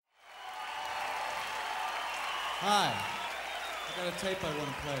Hi. I got a tape I want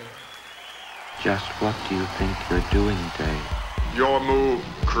to play. Just what do you think you're doing, Dave? Your move,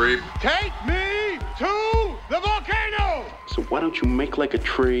 creep. Take me to the volcano! So why don't you make like a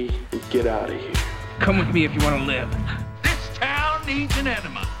tree and get out of here? Come with me if you want to live. This town needs an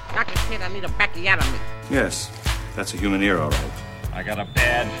enema. Dr. Kid, I need a backiotomy. Yes, that's a human ear, all right. I got a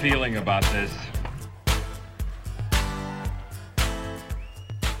bad feeling about this.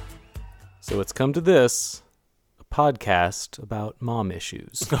 So it's come to this, a podcast about mom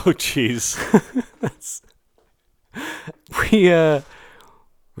issues. Oh, jeez.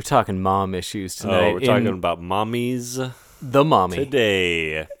 We're talking mom issues tonight. Oh, we're talking about mommies the mommy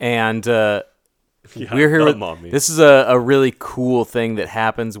today. And Yeah, we're here the with, mommy. this is a really cool thing that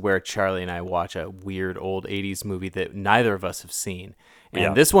happens where Charlie and I watch a weird old 80s movie that neither of us have seen. And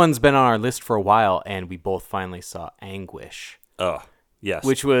Yeah. this one's been on our list for a while, and we both finally saw Anguish. Oh, yes.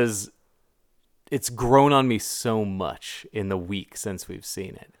 Which was, it's grown on me so much in the week since we've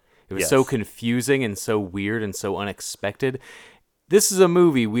seen it. It was Yes. so confusing and so weird and so unexpected. This is a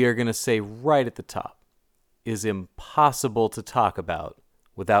movie we are going to say right at the top is impossible to talk about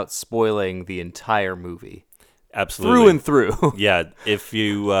without spoiling the entire movie. Absolutely. Through and through. Yeah, if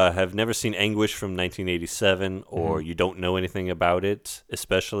you have never seen Anguish from 1987 or you don't know anything about it,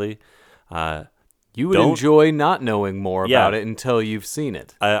 especially, You would Don't- enjoy not knowing more Yeah. about it until you've seen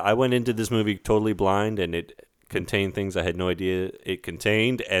it. I went into this movie totally blind, and it contained things I had no idea it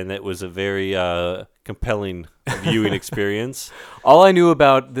contained, and it was a very compelling viewing experience. All I knew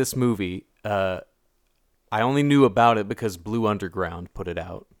about this movie, I only knew about it because Blue Underground put it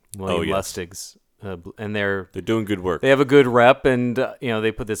out. William yes. Lustig's, and they're doing good work. they have a good rep, and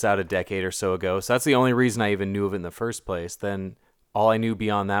they put this out a decade or so ago. So that's the only reason I even knew of it in the first place. Then all I knew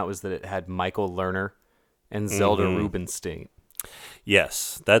beyond that was that it had Michael Lerner and Zelda Rubinstein.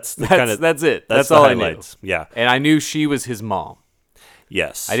 Yes, that's the That's, kind of that's it. That's the all highlights. I knew. Yeah. And I knew she was his mom.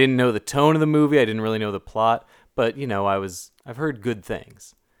 Yes. I didn't know the tone of the movie. I didn't really know the plot, but I've heard good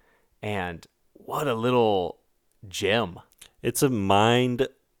things. And what a little gem. It's a mind.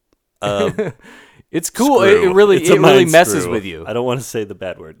 It's cool. Screw. It really It's a really mind messes screw. with you. I don't want to say the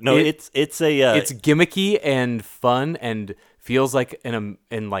bad word. No, It- it's a It's gimmicky and fun and feels like in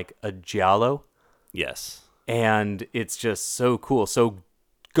a giallo, yes. and it's just so cool. So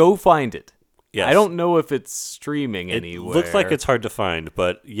go find it. Yes. I don't know if it's streaming It anywhere. looks like it's hard to find,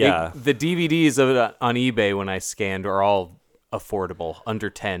 but yeah. The DVDs of it on eBay when I scanned are all affordable, under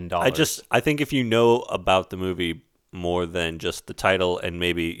 $10. I think if you know about the movie more than just the title and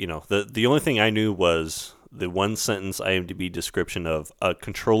maybe, the only thing I knew was the one sentence IMDb description of a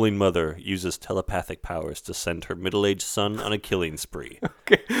controlling mother uses telepathic powers to send her middle-aged son on a killing spree.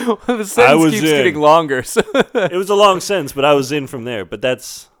 Okay. Well, the sentence was keeps in. getting longer. So It was a long sentence, but I was in from there. But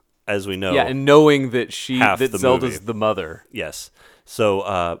that's, as we know. yeah, and knowing that Half the Zelda's movie. the mother. Yes.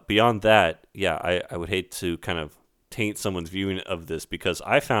 So beyond that, yeah, I would hate to kind of taint someone's viewing of this because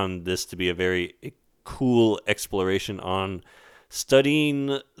I found this to be a very cool exploration on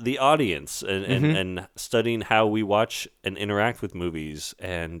studying the audience and studying how we watch and interact with movies.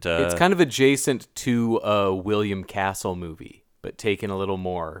 And It's kind of adjacent to a William Castle movie, but taken a little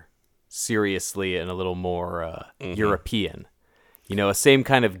more seriously and a little more European. A same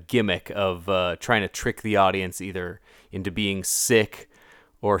kind of gimmick of trying to trick the audience either into being sick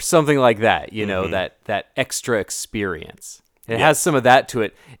or something like that, that extra experience. It has some of that to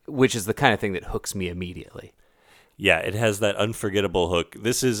it, which is the kind of thing that hooks me immediately. yeah, it has that unforgettable hook.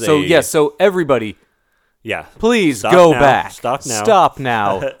 This is So everybody, yeah, please Stop go now. back. Stop now. Stop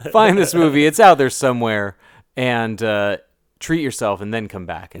now. Find this movie. It's out there somewhere. And treat yourself and then come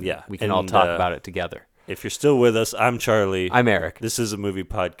back. And Yeah, we can all and, talk about it together. If you're still with us, I'm Charlie. I'm Eric. This is a movie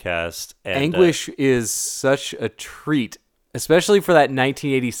podcast. And, Anguish is such a treat, especially for that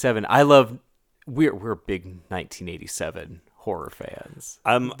 1987. We're big 1987 horror fans.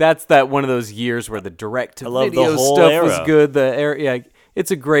 That's one of those years where the direct to love the video whole stuff era. was good. The era,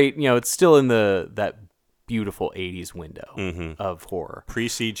 it's a great, it's still in that beautiful 80s window of horror.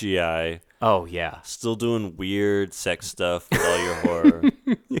 pre-CGI, Oh yeah. still doing weird sex stuff with all your horror.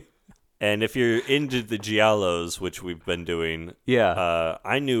 And if you're into the giallos, which we've been doing, Yeah.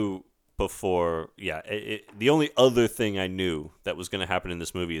 I knew before. Yeah, the only other thing I knew that was going to happen in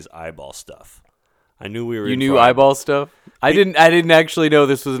this movie is eyeball stuff. I knew we were. You in knew for eyeball stuff? I didn't actually know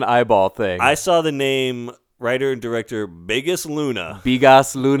this was an eyeball thing. I saw the name writer and director Bigas Luna,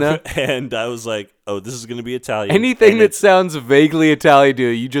 Bigas Luna. and I was like, "Oh, this is going to be Italian." Anything And that sounds vaguely Italian to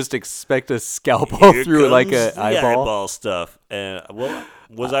you just expect a scalpel here through it like comes an the eyeball. eyeball stuff. And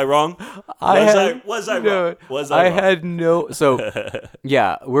Was I wrong? Was I wrong? I had no. So,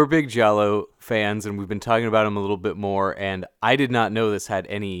 yeah, we're big Giallo fans, and we've been talking about him a little bit more. And I did not know this had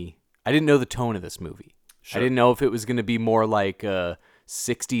any. I didn't know the tone of this movie. Sure. I didn't know if it was going to be more like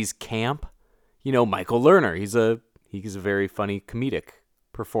 60s camp. You know, Michael Lerner. He's a very funny comedic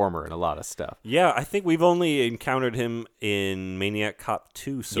performer in a lot of stuff. Yeah, I think we've only encountered him in Maniac Cop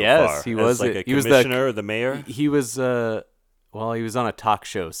 2 so far. Yes, he was like a he was commissioner or the mayor. He was he was on a talk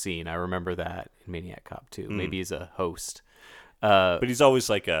show scene. I remember that in Maniac Cop 2. Maybe he's a host. But he's always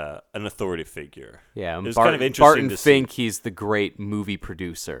like an authority figure. Yeah, it was kind of interesting Barton to Fink, see. He's the great movie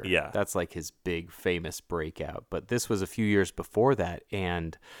producer. Yeah. That's like his big famous breakout. But this was a few years before that,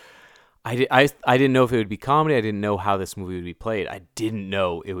 and I didn't know if it would be comedy. I didn't know how this movie would be played. I didn't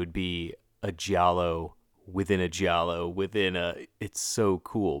know it would be a giallo within a giallo within a. It's so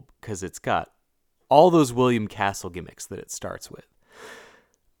cool because it's got all those William Castle gimmicks that it starts with.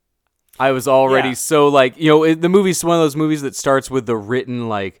 I was already so like, the movie's one of those movies that starts with the written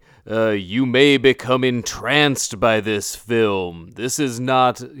like, you may become entranced by this film. This is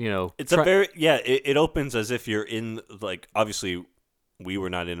not, It's a very, it opens as if you're in, like, obviously we were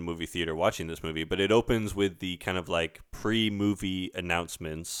not in a movie theater watching this movie, but it opens with the kind of like pre-movie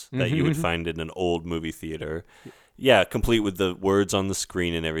announcements that you would find in an old movie theater. Yeah, complete with the words on the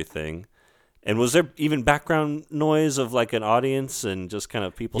screen and everything. And was there even background noise of like an audience and just kind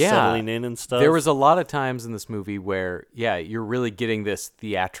of people settling in and stuff? There was a lot of times in this movie where, you're really getting this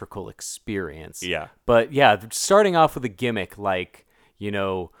theatrical experience. Yeah. But starting off with a gimmick like,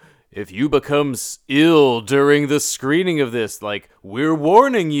 if you become ill during the screening of this, like, we're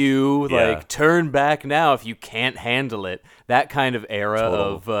warning you, like, turn back now if you can't handle it. That kind of era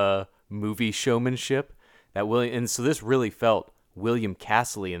of movie showmanship. And so this really felt William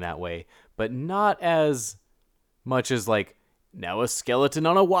Castle-y in that way. But not as much as like now a skeleton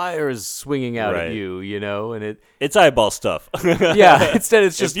on a wire is swinging out at you, and it's eyeball stuff. Instead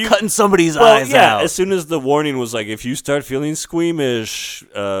it's just cutting somebody's eyes out. As soon as the warning was like, if you start feeling squeamish,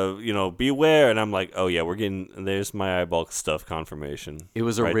 beware. And I'm like, oh yeah, there's my eyeball stuff confirmation. It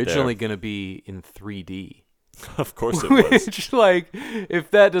was originally going to be in 3D. Of course it was. Which, like,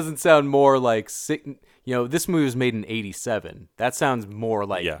 if that doesn't sound more like this movie was made in 87. That sounds more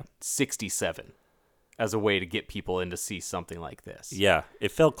like 67 as a way to get people in to see something like this. Yeah,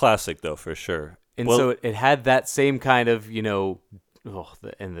 it felt classic though, for sure. And so it had that same kind of,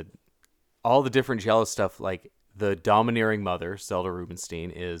 all the different Giallo stuff, like the domineering mother, Zelda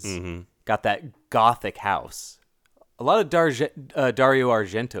Rubinstein, is got that gothic house. A lot of Dario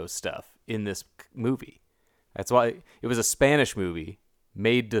Argento stuff in this movie. That's why it was a Spanish movie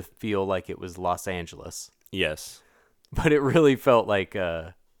made to feel like it was Los Angeles. Yes. But it really felt like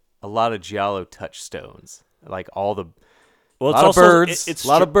a lot of Giallo touchstones. Like all the a lot of birds. A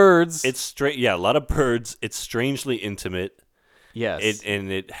lot of birds. It's a lot of birds. It's strangely intimate. Yes. And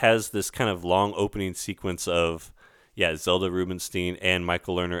it has this kind of long opening sequence of Zelda Rubinstein and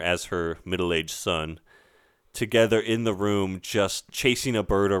Michael Lerner as her middle-aged son together in the room just chasing a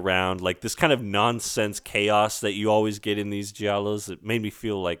bird around, like this kind of nonsense chaos that you always get in these giallos. It made me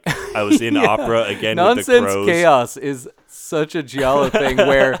feel like I was in opera again with the crows. Nonsense chaos is such a giallo thing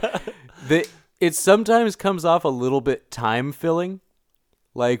where it sometimes comes off a little bit time-filling.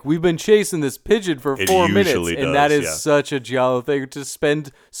 Like, we've been chasing this pigeon for 4 minutes, and that is such a giallo thing, to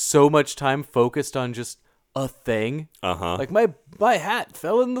spend so much time focused on just a thing. Like, my hat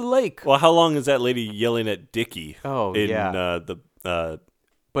fell in the lake. Well, how long is that lady yelling at Dickie? Oh, in,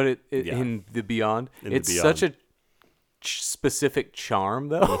 but in the Beyond, it's such a specific charm,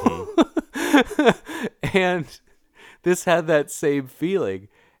 though. And this had that same feeling,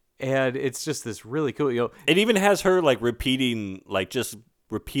 and it's just this really cool. It even has her like repeating, like just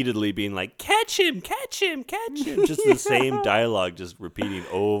repeatedly being like, "Catch him, catch him, catch him." Just the same dialogue, just repeating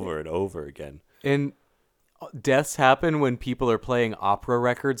over and over again. And deaths happen when people are playing opera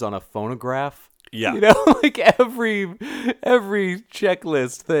records on a phonograph. Yeah. Like every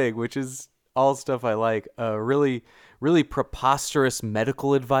checklist thing, which is all stuff I like. Really, really preposterous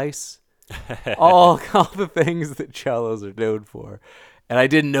medical advice. all the things that giallos are known for. And I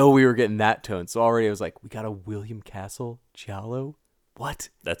didn't know we were getting that tone. So already I was like, we got a William Castle giallo? What?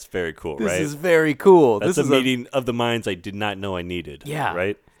 That's very cool, this right? This is very cool. That's a meeting of the minds I did not know I needed. Yeah.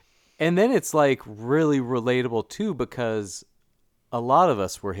 Right? And then it's like really relatable too, because a lot of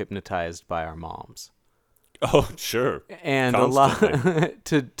us were hypnotized by our moms. Oh, sure. And constantly.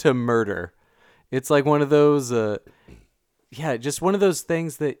 A lot to murder. It's like one of those, just one of those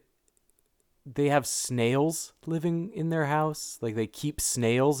things that they have snails living in their house. Like they keep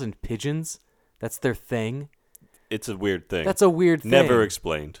snails and pigeons. That's their thing. it's a weird thing. That's a weird thing. Never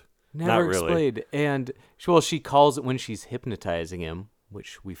explained. Never Not really. explained. And she calls it when she's hypnotizing him,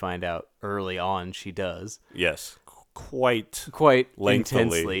 which we find out early on she does. Yes, quite lengthily.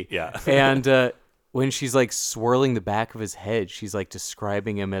 Intensely. Yeah. And when she's like swirling the back of his head, she's like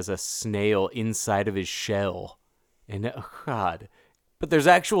describing him as a snail inside of his shell. And oh God. But there's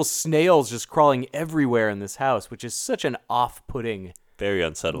actual snails just crawling everywhere in this house, which is such an off-putting, very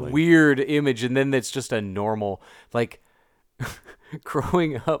unsettling, weird image. And then it's just a normal, like,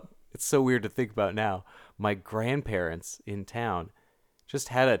 growing up, it's so weird to think about now. My grandparents in town just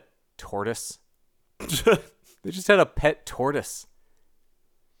had a tortoise. They just had a pet tortoise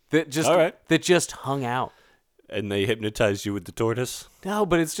that just hung out. And they hypnotized you with the tortoise? No,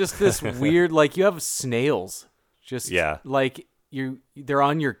 but it's just this weird, like, you have snails. Just like they're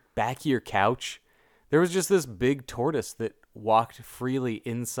on your back of your couch. There was just this big tortoise that walked freely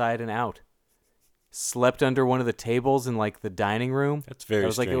inside and out. Slept under one of the tables in like the dining room. That's very That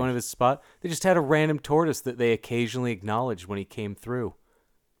was like strange. one of his spots. They just had a random tortoise that they occasionally acknowledged when he came through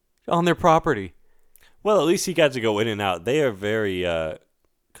on their property. Well, at least he got to go in and out. They are very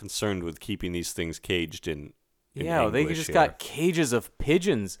concerned with keeping these things caged in Yeah, they anguish just here. got cages of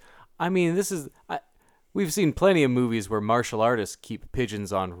pigeons. I mean, we've seen plenty of movies where martial artists keep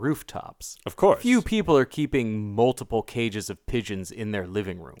pigeons on rooftops. Of course. Few people are keeping multiple cages of pigeons in their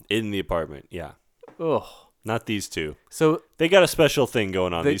living room. In the apartment, yeah. Ugh. Not these two. So They got a special thing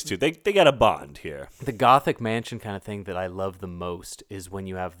going on, these two. They got a bond here. the Gothic mansion kind of thing that I love the most is when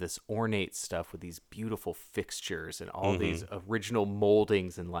you have this ornate stuff with these beautiful fixtures and all these original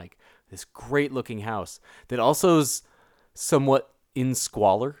moldings and like this great looking house that also is somewhat in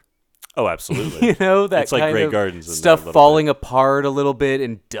squalor. Oh, absolutely. You know, that it's like kind Grey of Gardens in stuff there a little falling bit. apart a little bit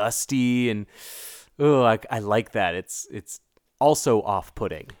and dusty and I like that. It's also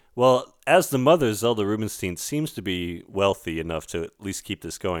off-putting. Well, as the mother, Zelda Rubinstein seems to be wealthy enough to at least keep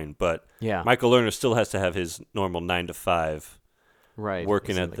this going, but Yeah. Michael Lerner still has to have his normal 9 to 5 Right.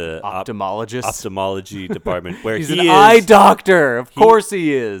 working He's at like the an ophthalmologist. ophthalmology department where He's he an is eye doctor. Of course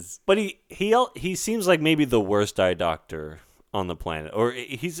he is. But he seems like maybe the worst eye doctor on the planet, or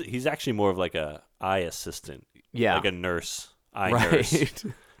he's actually more of like a eye assistant, Yeah. like a nurse, eye Right. nurse.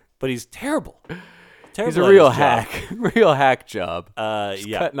 But he's terrible. He's a at real his job. hack. Real hack job. Just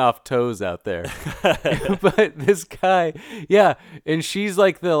Yeah. cutting off toes out there. But this guy, yeah, and she's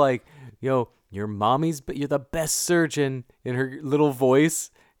like yo, your mommy's, but you're the best surgeon in her little voice,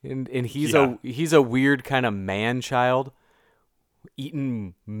 and he's he's a weird kind of man child,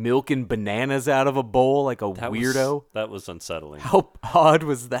 eating milk and bananas out of a bowl like a weirdo. That was unsettling. How odd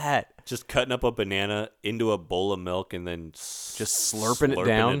was that? Just cutting up a banana into a bowl of milk and then Just slurping it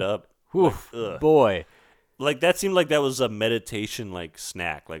down? it up. Oof, ugh. boy. Like that seemed like that was a meditation like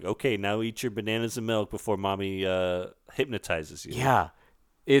snack. Like, okay, now eat your bananas and milk before mommy hypnotizes you. Yeah,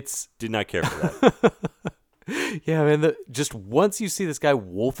 it's Did not care for that. yeah, man. Just once you see this guy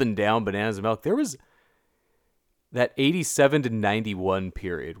wolfing down bananas and milk, there was that 87 to 91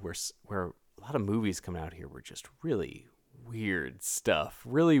 period where a lot of movies come out here were just really weird stuff,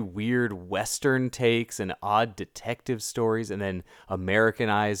 really weird Western takes and odd detective stories, and then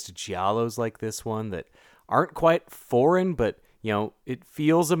Americanized giallos like this one that aren't quite foreign, but it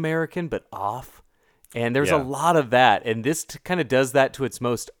feels American but off. And there's a lot of that, and this kind of does that to its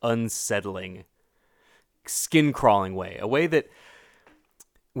most unsettling, skin crawling way, a way that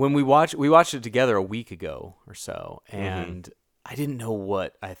when we watched it together a week ago or so, and I didn't know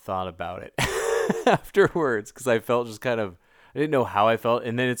what I thought about it afterwards because I felt just I didn't know how I felt,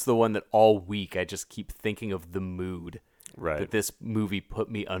 and then it's the one that all week I just keep thinking of the mood that this movie put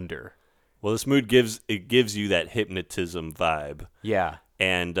me under. Well, this mood gives you that hypnotism vibe. Yeah.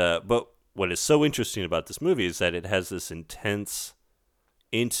 And but what is so interesting about this movie is that it has this intense,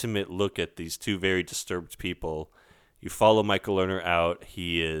 intimate look at these two very disturbed people. You follow Michael Lerner out.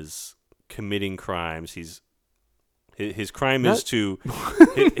 He is committing crimes. His crime is to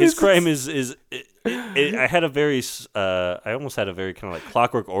his crime is I had a very I almost had a very kind of like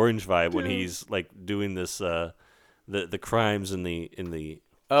Clockwork Orange vibe when he's like doing this the crimes in the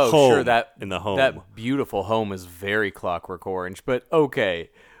Oh, home, sure, in the home. that beautiful home is very Clockwork Orange. But okay,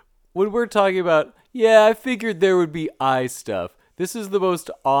 when we're talking about, I figured there would be eye stuff. This is the most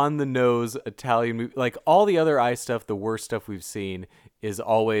on-the-nose Italian movie. Like, all the other eye stuff, the worst stuff we've seen, is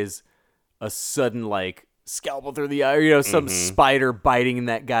always a sudden, like, scalpel through the eye, or, some spider biting in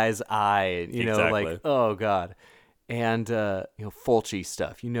that guy's eye, Exactly. like, oh, God. And, Fulci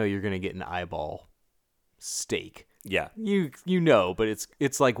stuff. You're going to get an eyeball steak. Yeah. But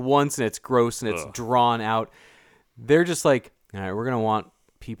it's like once and it's gross and it's drawn out. They're just like, all right, we're going to want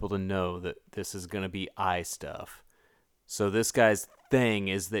people to know that this is going to be eye stuff. So this guy's thing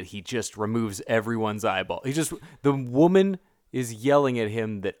is that he just removes everyone's eyeball. The woman is yelling at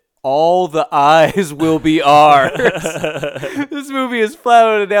him that all the eyes will be ours. This movie is flat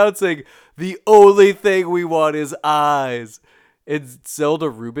out announcing the only thing we want is eyes. It's Zelda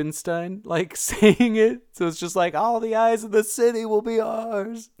Rubinstein saying it. So it's just like, all the eyes in the city will be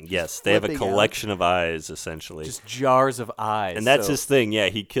ours. Yes, they have a collection of eyes, essentially. Just jars of eyes. And that's his thing. Yeah,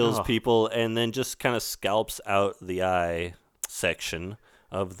 he kills people and then just kind of scalps out the eye section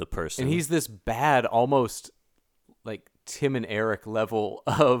of the person. And he's this bad, almost like Tim and Eric level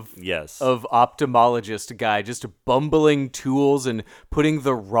of ophthalmologist guy, just bumbling tools and putting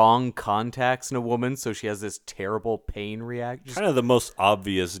the wrong contacts in a woman, so she has this terrible pain reaction. Kind of the most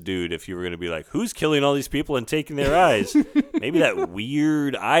obvious dude if you were going to be like, who's killing all these people and taking their eyes? Maybe that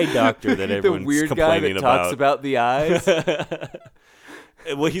weird eye doctor that everyone's the weird complaining guy that about. talks about the eyes.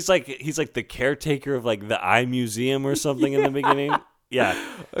 Well, he's like the caretaker of the eye museum or something in the beginning. Yeah.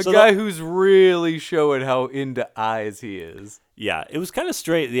 A guy who's really showing how into eyes he is. Yeah, it was kind of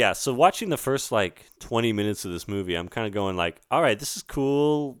straight. Yeah, so watching the first 20 minutes of this movie, I'm kind of going all right, this is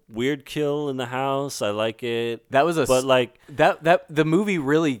cool. Weird kill in the house. I like it. That was the movie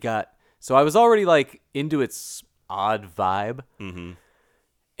really got. So I was already into its odd vibe. Mm-hmm.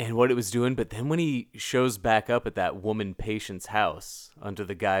 And what it was doing, but then when he shows back up at that woman patient's house under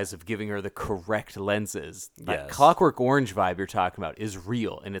the guise of giving her the correct lenses, that Clockwork Orange vibe you're talking about is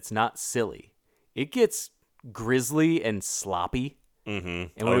real, and it's not silly. It gets grisly and sloppy,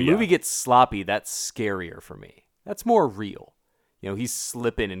 and when a movie gets sloppy, that's scarier for me. That's more real. He's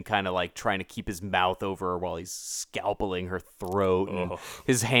slipping and kind of trying to keep his mouth over her while he's scalpeling her throat, and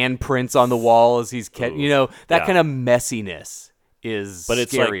his handprints on the wall as he's kind of messiness is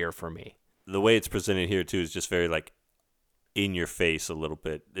scarier for me. The way it's presented here too is just very in your face a little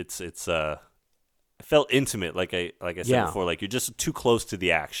bit. It felt intimate, like I said before. You're just too close to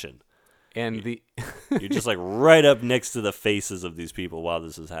the action, and you're just right up next to the faces of these people while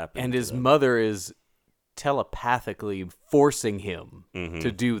this is happening. And his mother is telepathically forcing him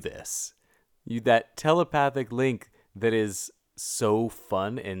to do this. That telepathic link that is so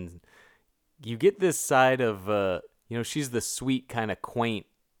fun, and you get this side of. She's the sweet, kind of quaint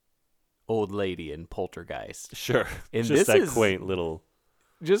old lady in Poltergeist. Sure. And just that quaint little...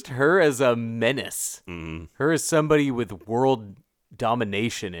 Just her as a menace. Mm-hmm. Her as somebody with world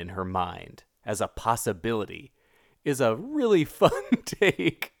domination in her mind as a possibility is a really fun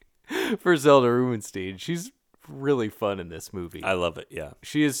take for Zelda Rubinstein. She's really fun in this movie. I love it, yeah.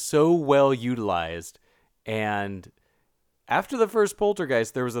 She is so well utilized. And after the first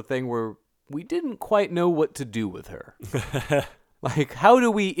Poltergeist, there was a thing where we didn't quite know what to do with her. How do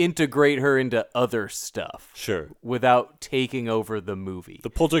we integrate her into other stuff? Sure. Without taking over the movie? The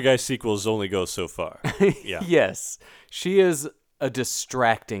Poltergeist sequels only go so far. Yeah. Yes. She is a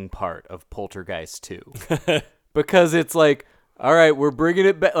distracting part of Poltergeist 2. Because it's all right, we're bringing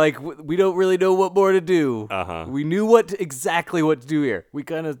it back. We don't really know what more to do. Uh-huh. We knew exactly what to do here. We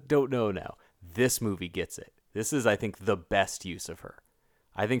kind of don't know now. This movie gets it. This is, I think, the best use of her.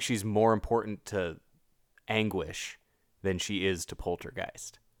 I think she's more important to Anguish than she is to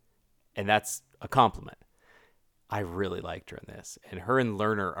Poltergeist. And that's a compliment. I really liked her in this. And her and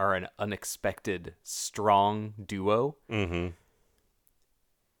Lerner are an unexpected, strong duo. Mm-hmm.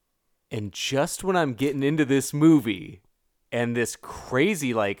 And just when I'm getting into this movie and this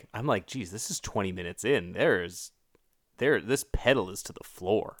crazy, I'm geez, this is 20 minutes in. This pedal is to the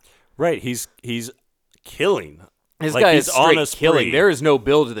floor. Right. He's killing. This guy is straight killing. There is no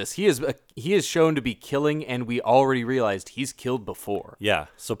build to this. He is shown to be killing, and we already realized he's killed before. Yeah.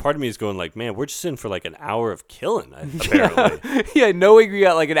 So part of me is going man, we're just in for an hour of killing, apparently. Yeah, knowing we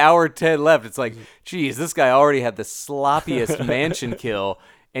got an hour 10 left, it's geez, this guy already had the sloppiest mansion kill,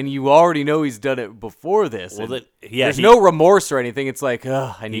 and you already know he's done it before this. Well, there's no remorse or anything. It's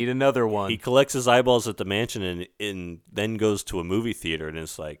I need another one. He collects his eyeballs at the mansion and then goes to a movie theater, and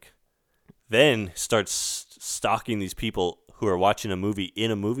it's then starts stalking these people who are watching a movie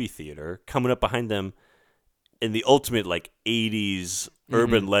in a movie theater, coming up behind them in the ultimate 80s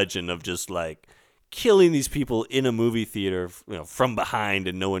urban legend of just killing these people in a movie theater, from behind,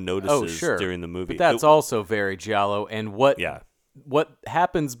 and no one notices during the movie. But that's also very giallo. And what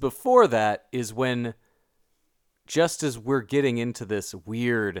happens before that is when, just as we're getting into this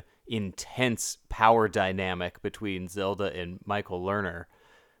weird, intense power dynamic between Zelda and Michael Lerner,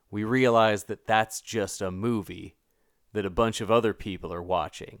 we realize that that's just a movie that a bunch of other people are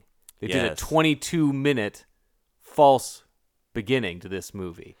watching. They did a 22-minute false beginning to this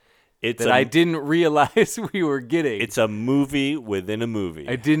movie. I didn't realize we were getting. It's a movie within a movie.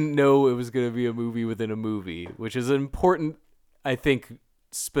 I didn't know it was going to be a movie within a movie, which is an important, I think,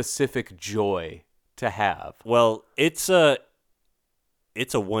 specific joy to have. Well, it's a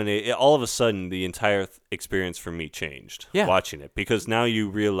 180. All of a sudden, the entire experience for me changed watching it, because now you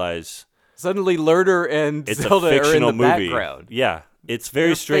realize suddenly Lerner and it's Zelda a fictional are in the movie. background. Yeah, it's very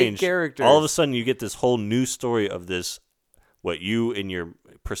They're strange. fake characters. All of a sudden, you get this whole new story of this, what you in your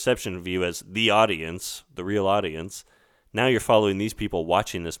perception view as the audience, the real audience. Now you're following these people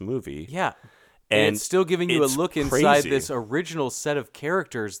watching this movie. Yeah. And it's still giving you a look inside crazy. this original set of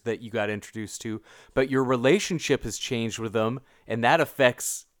characters that you got introduced to, but your relationship has changed with them, and that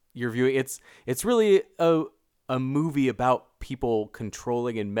affects your viewing. It's really a movie about people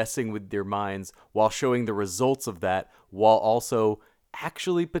controlling and messing with their minds while showing the results of that, while also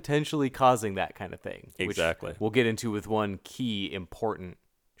actually potentially causing that kind of thing. Exactly. Which we'll get into with one key, important,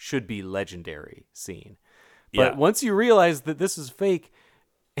 should be legendary scene. But once you realize that this is fake,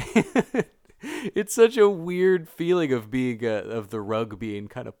 it's such a weird feeling of being of the rug being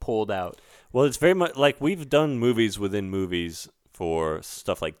kind of pulled out. Well, it's very much like we've done movies within movies for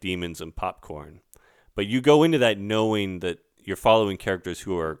stuff like Demons and Popcorn, but you go into that knowing that you're following characters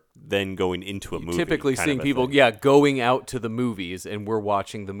who are then going into a movie. Typically seeing people, going out to the movies, and we're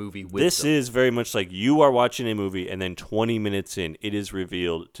watching the movie with This them. is very much like you are watching a movie, and then 20 minutes in, it is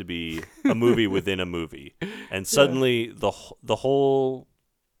revealed to be a movie within a movie, and suddenly the whole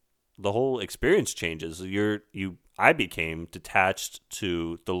experience changes. I became detached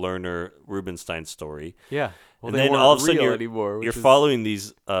to the Lerner Rubinstein story. Yeah. Well, and they then weren't all of a sudden real you're following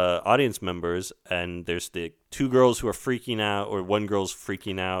these audience members, and there's the two girls who are freaking out, or one girl's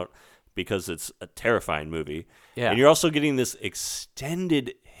freaking out because it's a terrifying movie. Yeah. And you're also getting this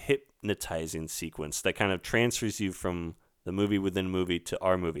extended hypnotizing sequence that kind of transfers you from the movie within a movie to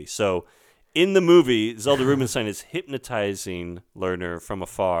our movie. So in the movie, Zelda Rubinstein is hypnotizing Lerner from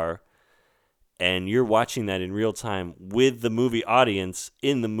afar, and you're watching that in real time with the movie audience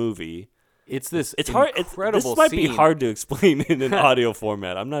in the movie. It's this incredible scene. This might be hard to explain in an audio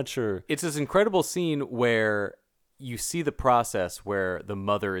format. I'm not sure. It's this incredible scene where you see the process where the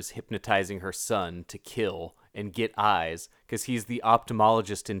mother is hypnotizing her son to kill and get eyes, because he's the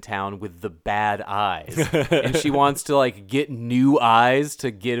ophthalmologist in town with the bad eyes. And she wants to get new eyes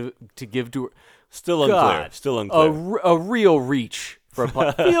to give to her. Still unclear. A real reach for a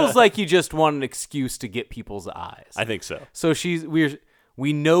plot. Feels like you just want an excuse to get people's eyes. I think so. So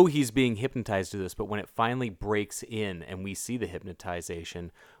we know he's being hypnotized to this, but when it finally breaks in and we see the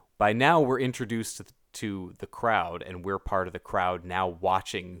hypnotization, by now we're introduced to the crowd, and we're part of the crowd now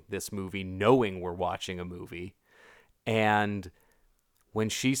watching this movie, knowing we're watching a movie. And when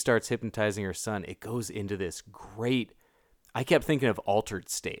she starts hypnotizing her son, it goes into this great, I kept thinking of Altered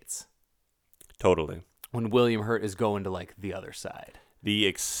States. Totally. When William Hurt is going to the other side. The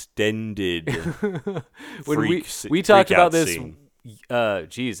extended when we talked about this scene.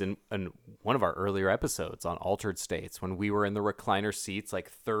 In one of our earlier episodes on Altered States, when we were in the recliner seats,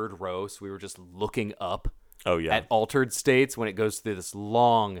 third row, so we were just looking up at Altered States when it goes through this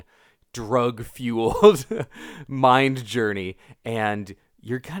long drug-fueled mind journey, and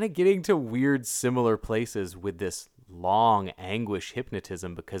you're kind of getting to weird similar places with this long anguish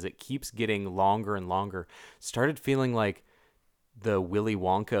hypnotism, because it keeps getting longer and longer. Started feeling like the Willy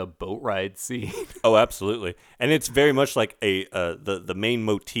Wonka boat ride scene. Oh, absolutely. And it's very much like the main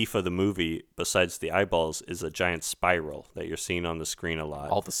motif of the movie, besides the eyeballs, is a giant spiral that you're seeing on the screen a lot.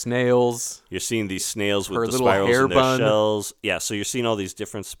 All the snails. You're seeing these snails with her the little spirals hair in their bun. shells. Yeah, so you're seeing all these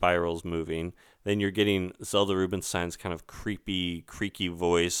different spirals moving. Then you're getting Zelda Rubinstein's kind of creepy, creaky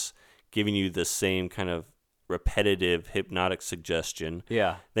voice giving you the same kind of repetitive hypnotic suggestion.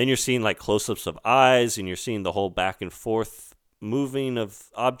 Yeah. Then you're seeing close-ups of eyes, and you're seeing the whole back and forth moving of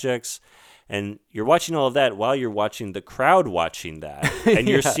objects, and you're watching all of that while you're watching the crowd watching that, and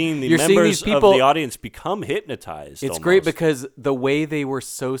you're seeing the members of the audience become hypnotized. It's great because the way they were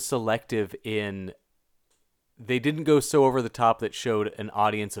so selective they didn't go so over the top that showed an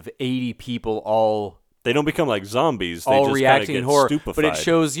audience of 80 people they don't become like zombies, they all just reacting in horror, stupefied. but it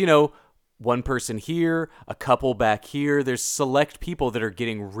shows one person here, a couple back here. There's select people that are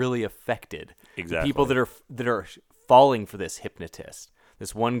getting really affected. Exactly. People that are falling for this hypnotist.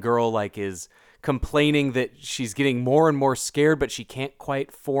 This one girl is complaining that she's getting more and more scared, but she can't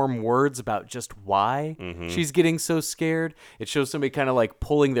quite form words about just why she's getting so scared. It shows somebody kind of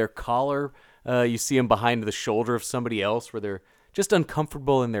pulling their collar. You see them behind the shoulder of somebody else, where they're just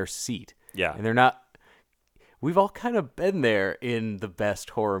uncomfortable in their seat. Yeah. And they're not. We've all kind of been there in the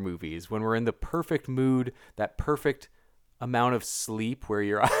best horror movies when we're in the perfect mood, that perfect amount of sleep where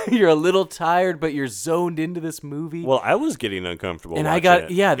you're you're a little tired, but you're zoned into this movie. Well, I was getting uncomfortable. And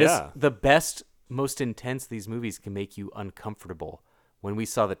watching the best, most intense these movies can make you uncomfortable. When we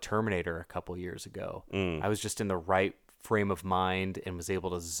saw The Terminator a couple years ago, I was just in the right frame of mind and was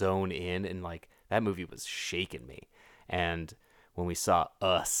able to zone in, and like that movie was shaking me. And when we saw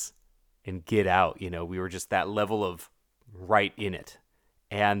Us and Get Out, you know, we were just that level of right in it.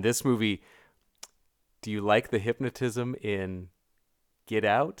 And this movie, do you like the hypnotism in Get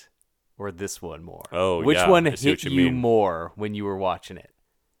Out or this one more? Oh, which yeah, one I see hit what you you mean. more when you were watching it?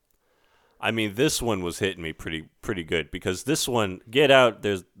 I mean, this one was hitting me pretty good because this one, Get Out,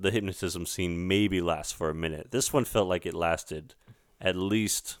 there's the hypnotism scene maybe lasts for a minute. This one felt like it lasted at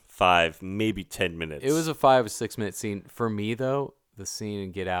least 5, maybe 10 minutes. It was a 5 or 6 minute scene. For me, though, the scene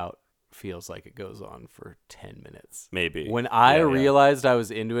in Get Out feels like it goes on for 10 minutes. Maybe. When I realized I was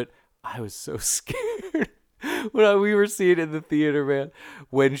into it, I was so scared. When we were seeing it in the theater, man,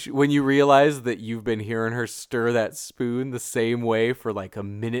 when you realize that you've been hearing her stir that spoon the same way for like a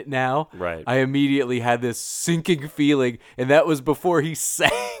minute now, right? I immediately had this sinking feeling, and that was before he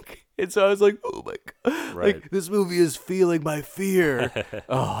sank. And so I was like, oh my God, like this movie is feeling my fear.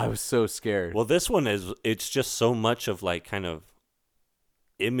 Oh, I was so scared. Well, this one it's just so much of like kind of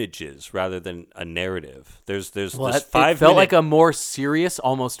images rather than a narrative. There's this 5 it felt like a more serious,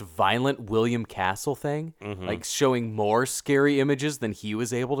 almost violent William Castle thing, like showing more scary images than he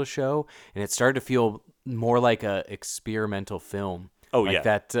was able to show, and it started to feel more like a experimental film. Oh like yeah,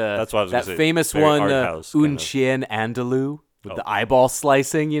 that's what I was that gonna say. famous Very one, art house Un kind of. Chien Andalou, with the eyeball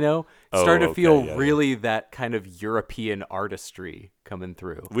slicing. You know, started to feel really that kind of European artistry coming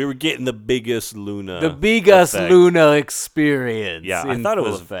through. We were getting the biggest Luna, Luna experience. Yeah, in I thought it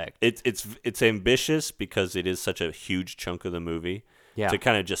full was. effect. It's ambitious because it is such a huge chunk of the movie. Yeah. To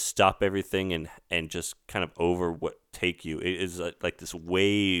kind of just stop everything and just kind of take you. It is like this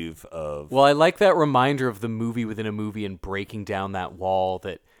wave of. Well, I like that reminder of the movie within a movie and breaking down that wall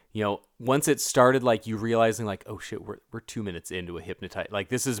that, you know, once it started, like you realizing like, oh shit, we're 2 minutes into a hypnotize. Like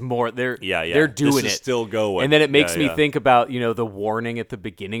this is more, they're doing this is it. Still going. And then it makes me think about, you know, the warning at the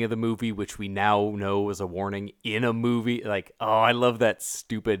beginning of the movie, which we now know was a warning in a movie. Like, oh, I love that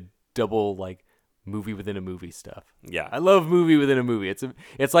stupid double, like, movie within a movie stuff. Yeah. I love movie within a movie.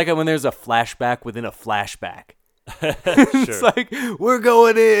 It's like when there's a flashback within a flashback. It's like, we're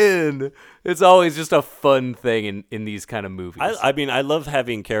going in. It's always just a fun thing in these kind of movies. I mean, I love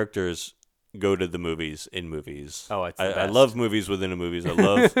having characters go to the movies in movies. Oh, it's the I best. love movies within a movies. I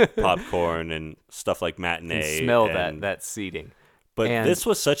love popcorn and stuff like Matinee. You smell that seating. But this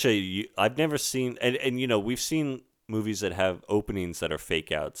was such I've never seen, and you know, we've seen movies that have openings that are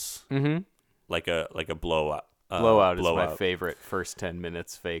fake outs. Mm-hmm. Like a blowout. Blowout is my favorite first 10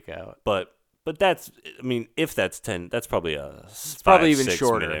 minutes fake out. But that's, I mean, if that's 10, that's probably it's probably even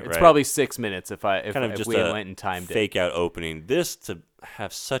shorter. Minute, right? It's probably 6 minutes if we went and timed fake out opening. This to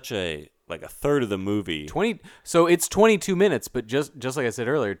have such a third of the movie. So it's 22 minutes, but just like I said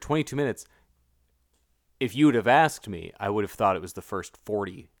earlier, 22 minutes. If you would have asked me, I would have thought it was the first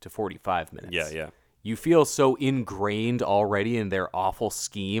 40 to 45 minutes. Yeah. You feel so ingrained already in their awful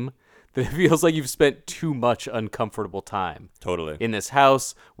scheme that it feels like you've spent too much uncomfortable time. Totally. In this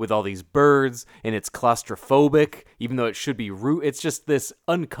house with all these birds, and it's claustrophobic, even though it should be it's just this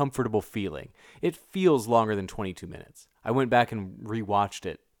uncomfortable feeling. It feels longer than 22 minutes. I went back and rewatched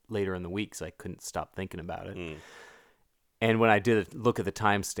it later in the week because I couldn't stop thinking about it. And when I did look at the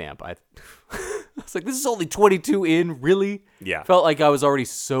timestamp, I was like, this is only 22 in? Really? Yeah. Felt like I was already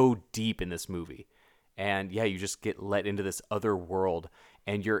so deep in this movie. And yeah, you just get let into this other world,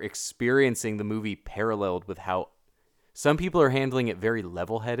 and you're experiencing the movie paralleled with how some people are handling it very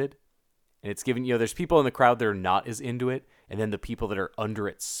level-headed. And it's giving, you know, there's people in the crowd that are not as into it, and then the people that are under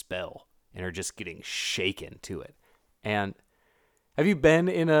its spell and are just getting shaken to it. And have you ever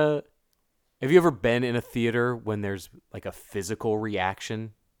been in a theater when there's like a physical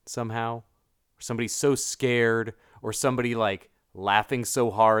reaction somehow? Or somebody's so scared, or somebody like laughing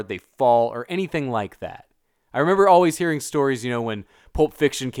so hard they fall, or anything like that. I remember always hearing stories, you know, when Pulp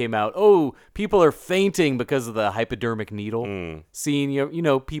Fiction came out, oh, people are fainting because of the hypodermic needle. Seeing, you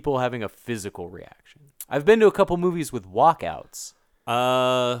know, people having a physical reaction. I've been to a couple movies with walkouts.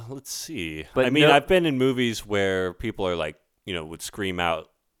 Let's see. But I mean, I've been in movies where people are like, you know, would scream out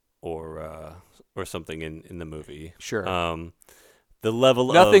or something in the movie. Sure. The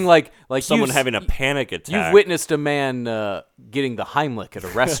level nothing of like someone having a panic attack. You've witnessed a man getting the Heimlich at a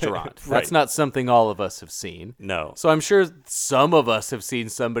restaurant. That's not something all of us have seen. No. So I'm sure some of us have seen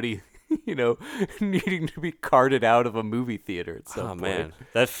somebody, you needing to be carted out of a movie theater at some point. Man,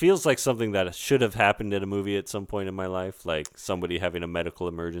 that feels like something that should have happened at a movie at some point in my life, like somebody having a medical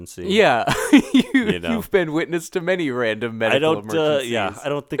emergency. Yeah, you've been witness to many random medical emergencies. I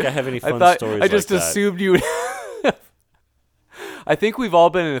don't think I have any fun stories. I just like that. assumed you would. I think we've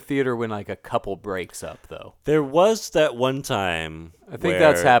all been in a theater when like a couple breaks up, though. There was that one time. I think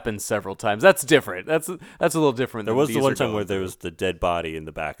that's happened several times. That's different. That's a little different. There was the one time where there was the dead body in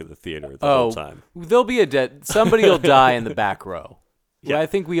the back of the theater the whole time. There'll be somebody will die in the back row. Yeah, I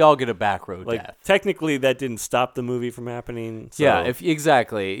think we all get a back row death. Technically, that didn't stop the movie from happening. So. Yeah,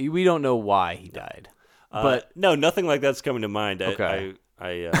 exactly. We don't know why he died. But no, nothing like that's coming to mind. Okay.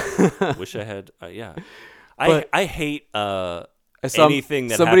 I wish I had. I hate anything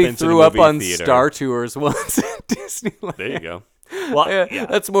that somebody happens threw in a up movie on theater. Star Tours once at Disneyland. There you go. Well, yeah.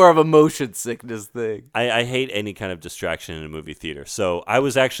 That's more of a motion sickness thing. I hate any kind of distraction in a movie theater. So I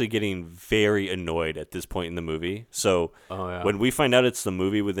was actually getting very annoyed at this point in the movie. So when we find out it's the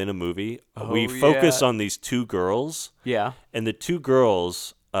movie within a movie, we focus on these two girls. Yeah. And the two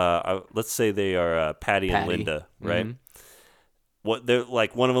girls, let's say they are Patty and Linda, right? Mm-hmm. What they're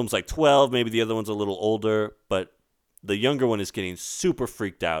like, one of them's like 12, maybe the other one's a little older, but the younger one is getting super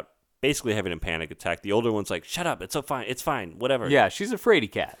freaked out, basically having a panic attack. The older one's like, "Shut up, it's fine, whatever." Yeah, she's a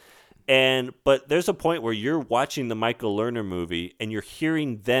fraidy cat. But there's a point where you're watching the Michael Lerner movie and you're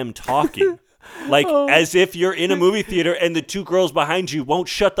hearing them talking, like as if you're in a movie theater and the two girls behind you won't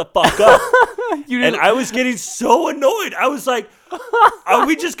shut the fuck up. And I was getting so annoyed. I was like, are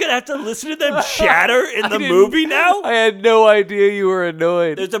we just going to have to listen to them chatter in the movie now? I had no idea you were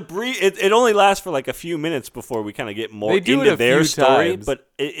annoyed. There's a brief. It only lasts for like a few minutes before we kind of get more into their story. Times. But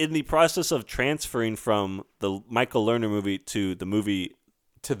in the process of transferring from the Michael Lerner movie to the movie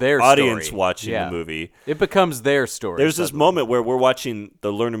to their audience story. watching the movie, it becomes their story. There's this moment where we're watching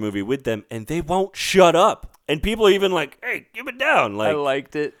the Lerner movie with them, and they won't shut up. And people are even like, "Hey, give it down!" Like, I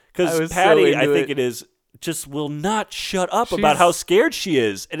liked it because Patty, I think it is, just will not shut up about how scared she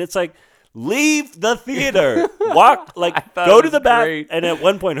is, and it's like, leave the theater, walk, like go to the back. And at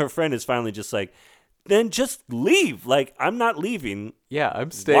one point, her friend is finally just like, then just leave. Like, I'm not leaving. Yeah,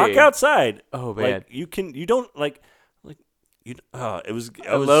 I'm staying. Walk outside. Oh man, like, you don't like. I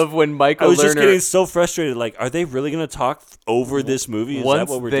love when Michael Lerner. I was just getting so frustrated. Like, are they really going to talk over this movie? Is that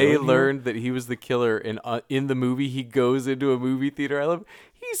what we're doing? Once they learned that he was the killer, and in the movie he goes into a movie theater. I love.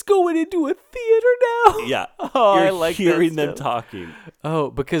 He's going into a theater now. Yeah. Oh, You're I like hearing that them stuff. talking. Oh,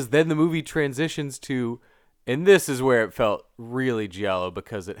 because then the movie transitions to, and this is where it felt really giallo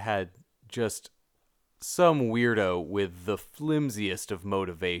because it had just some weirdo with the flimsiest of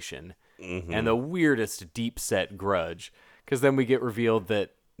motivation and the weirdest deep set grudge. Because then we get revealed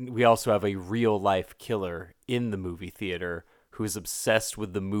that we also have a real life killer in the movie theater who is obsessed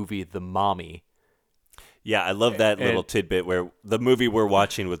with the movie The Mommy. Yeah, I love that little tidbit where the movie we're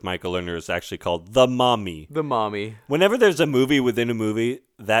watching with Michael Lerner is actually called The Mommy. The Mommy. Whenever there's a movie within a movie,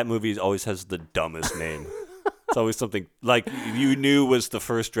 that movie always has the dumbest name. It's always something like you knew was the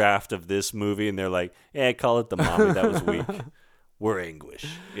first draft of this movie, and they're like, "Yeah, call it The Mommy. That was weak. We're English."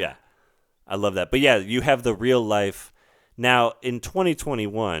 Yeah, I love that. But yeah, you have the real life. Now, in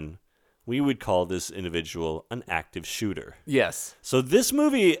 2021, we would call this individual an active shooter. Yes. So this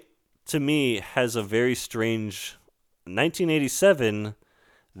movie, to me, has a very strange 1987.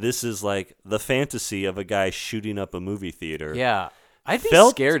 This is like the fantasy of a guy shooting up a movie theater. Yeah. I'd be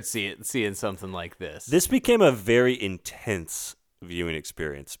scared seeing something like this. This became a very intense viewing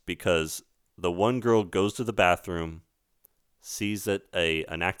experience because the one girl goes to the bathroom, sees that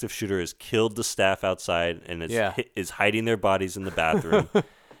an active shooter has killed the staff outside and is hiding their bodies in the bathroom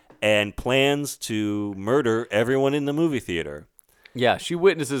and plans to murder everyone in the movie theater. Yeah, she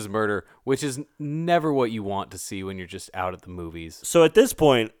witnesses murder, which is never what you want to see when you're just out at the movies. So at this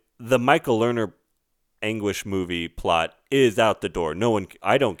point, the Michael Lerner Anguish movie plot is out the door.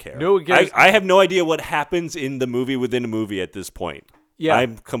 I don't care. No one cares. I have no idea what happens in the movie within a movie at this point. Yeah.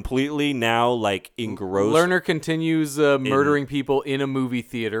 I'm completely now like engrossed. Lerner continues murdering people in a movie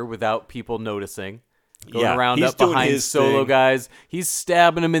theater without people noticing. Going around up behind solo guys. He's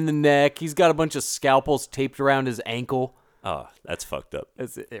stabbing him in the neck. He's got a bunch of scalpels taped around his ankle. Oh, that's fucked up.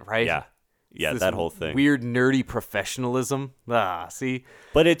 That's it, right? Yeah. Yeah, that whole thing. Weird, nerdy professionalism. See?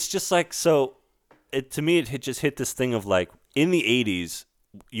 But it's just like, so, to me, it just hit this thing of like, in the 80s,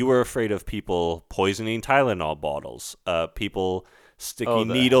 you were afraid of people poisoning Tylenol bottles, people sticking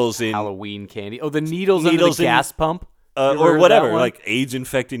needles in Halloween candy. Oh, the needles under the gas pump? Or whatever, like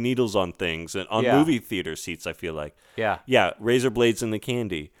AIDS-infected needles on things and on Yeah. movie theater seats, I feel like. Yeah. Yeah, razor blades in the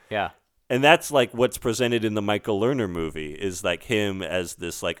candy. Yeah. And that's like what's presented in the Michael Lerner movie is like him as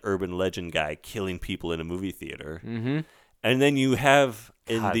this like urban legend guy killing people in a movie theater. Mm-hmm. And then you have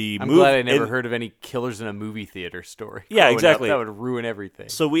in the I'm movie. glad I never heard of any killers in a movie theater story. Yeah, growing exactly. Up. That would ruin everything.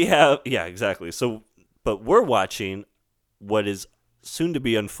 So we have, yeah, exactly. So, but we're watching what is soon to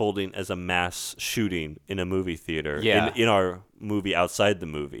be unfolding as a mass shooting in a movie theater. Yeah. In our movie outside the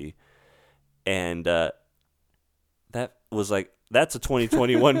movie, and that was like. That's a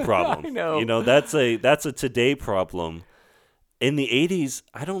 2021 problem. I know. You know, that's a today problem. In the 80s,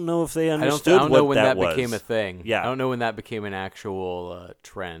 I don't know if they understood I don't know when that that became a thing. Yeah. I don't know when that became an actual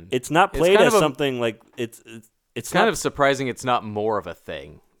trend. It's not played kind as of something like it's kind not, of surprising it's not more of a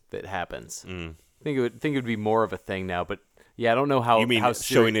thing that happens. I think it would be more of a thing now, but yeah, I don't know how. You mean how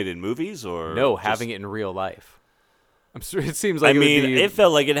showing it in movies or no, just, having it in real life. I'm sure it seems like it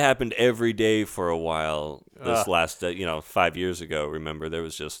felt like it happened every day for a while. This last 5 years ago, remember there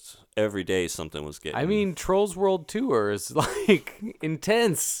was just every day something was getting. I mean, Trolls World Tour is like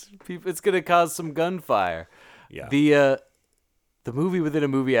intense. It's gonna cause some gunfire. Yeah. The movie within a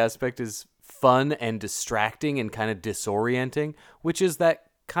movie aspect is fun and distracting and kind of disorienting, which is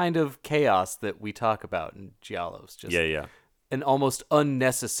that kind of chaos that we talk about in Giallos. Just an almost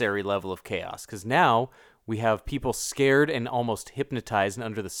unnecessary level of chaos because now we have people scared and almost hypnotized and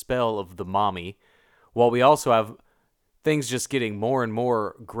under the spell of the mommy, while we also have things just getting more and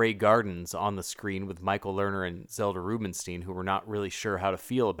more Grey Gardens on the screen with Michael Lerner and Zelda Rubinstein, who we're not really sure how to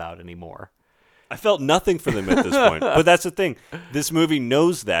feel about anymore. I felt nothing for them at this point. But that's the thing. This movie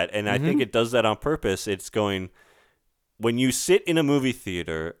knows that, and I think it does that on purpose. It's going, when you sit in a movie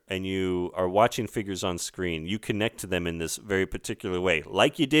theater and you are watching figures on screen, you connect to them in this very particular way,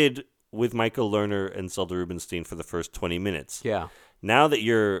 like you did with Michael Lerner and Zelda Rubinstein for the first 20 minutes. Yeah. Now that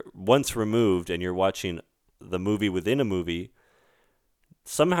you're once removed and you're watching the movie within a movie,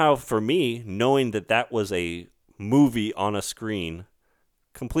 somehow for me, knowing that that was a movie on a screen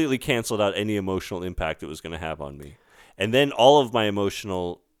completely canceled out any emotional impact it was going to have on me. And then all of my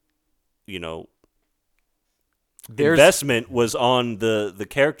emotional, investment was on the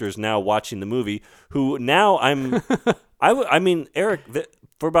characters now watching the movie, who now I mean, Eric,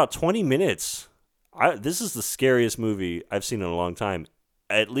 for about 20 minutes, this is the scariest movie I've seen in a long time.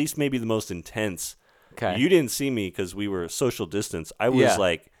 At least maybe the most intense. Okay. You didn't see me because we were social distance. I was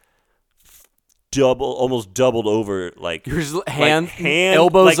like almost doubled over, like you're just hand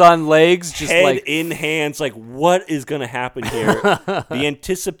elbows like, on legs, just head like in hands. Like, what is going to happen here? The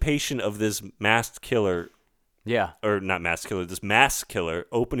anticipation of this masked killer. Yeah. Or not masked killer, this mass killer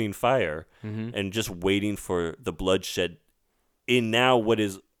opening fire and just waiting for the bloodshed in now what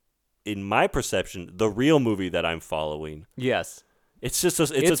is, in my perception, the real movie that I'm following. Yes. It's just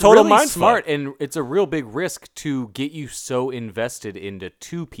it's a total really mind smart, fuck. And it's a real big risk to get you so invested into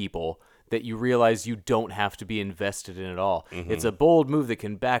two people that you realize you don't have to be invested in it all. It's a bold move that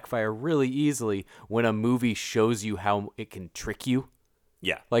can backfire really easily when a movie shows you how it can trick you.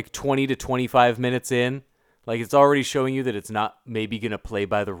 Yeah. Like 20 to 25 minutes in. Like, it's already showing you that it's not maybe going to play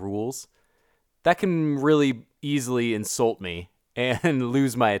by the rules. That can really easily insult me and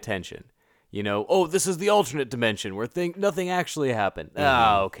lose my attention. Oh, this is the alternate dimension where nothing actually happened.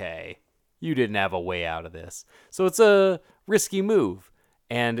 Okay. You didn't have a way out of this. So it's a risky move.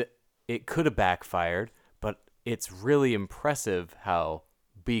 And it could have backfired, but it's really impressive how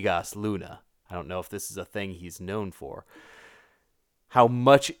Bigas Luna, I don't know if this is a thing he's known for, how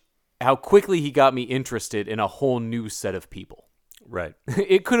quickly he got me interested in a whole new set of people. Right.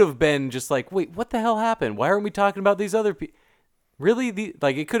 It could have been just like, wait, what the hell happened? Why aren't we talking about these other people? Really?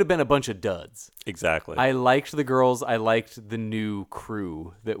 It could have been a bunch of duds. Exactly. I liked the girls. I liked the new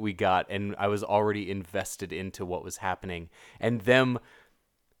crew that we got, and I was already invested into what was happening. And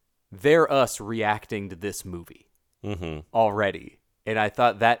they're us reacting to this movie already. And I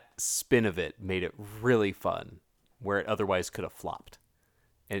thought that spin of it made it really fun, where it otherwise could have flopped.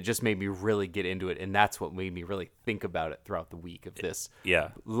 And it just made me really get into it, and that's what made me really think about it throughout the week of this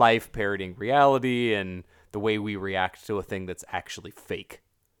life parodying reality and the way we react to a thing that's actually fake.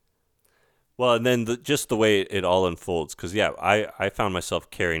 Well, and then just the way it all unfolds, because I found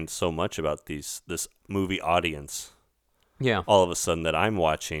myself caring so much about this movie audience. Yeah. All of a sudden that I'm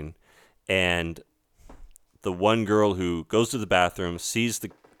watching, and the one girl who goes to the bathroom, sees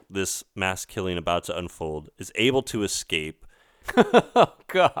this mass killing about to unfold, is able to escape. Oh,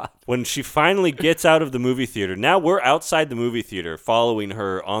 God. When she finally gets out of the movie theater, now we're outside the movie theater following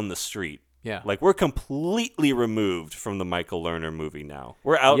her on the street. Yeah. Like, we're completely removed from the Michael Lerner movie now.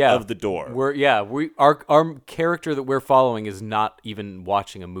 We're out of the door. Our character that we're following is not even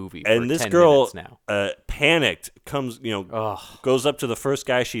watching a movie for and this 10 girl, minutes now. Panicked, comes, goes up to the first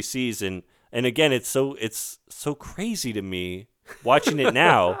guy she sees, and again, it's so crazy to me watching it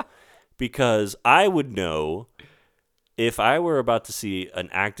now, because I would know if I were about to see an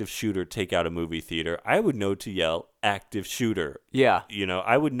active shooter take out a movie theater, I would know to yell active shooter. Yeah.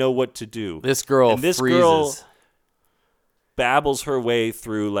 I would know what to do. This girl freezes. Babbles her way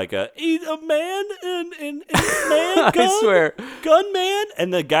through like a man and man gun, I swear. Gunman,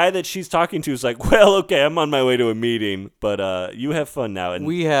 and the guy that she's talking to is like, well, okay, I'm on my way to a meeting, but you have fun now. And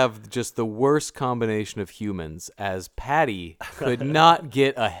we have just the worst combination of humans, as Patty could not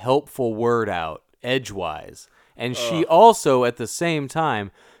get a helpful word out edgewise, and she also at the same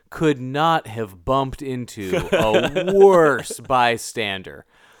time could not have bumped into a worse bystander.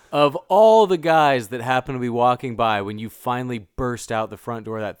 Of all the guys that happen to be walking by when you finally burst out the front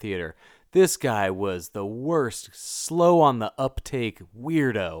door of that theater, this guy was the worst, slow on the uptake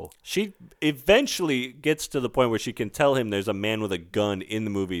weirdo. She eventually gets to the point where she can tell him there's a man with a gun in the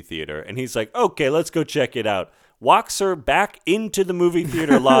movie theater, and he's like, okay, let's go check it out. Walks her back into the movie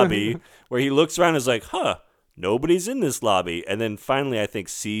theater lobby, where he looks around and is like, nobody's in this lobby. And then finally, I think,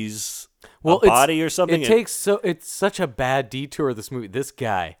 sees a body or something. It's such a bad detour, this movie. This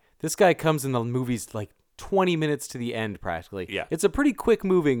guy comes in the movie's like 20 minutes to the end, practically. Yeah. It's a pretty quick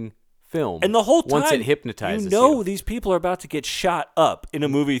moving film. And the whole time, once it hypnotizes these people are about to get shot up in a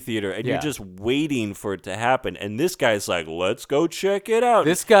movie theater, and you're just waiting for it to happen. And this guy's like, let's go check it out.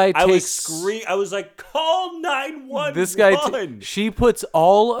 This guy I was like, call 911. This guy, she puts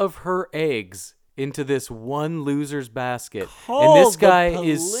all of her eggs into this one loser's basket. And this guy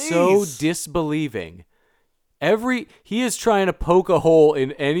is so disbelieving. He is trying to poke a hole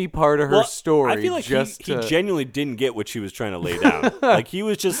in any part of her story. I feel like he genuinely didn't get what she was trying to lay down. Like, he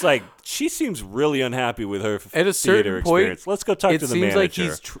was just like, she seems really unhappy with her at a certain theater point, experience. Let's go talk to the manager. It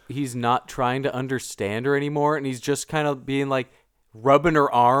seems like he's not trying to understand her anymore, and he's just kind of being like rubbing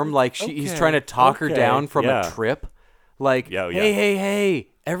her arm, like he's trying to talk her down from a trip. Like, hey,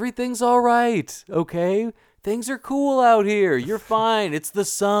 everything's all right, okay? Things are cool out here. You're fine. It's the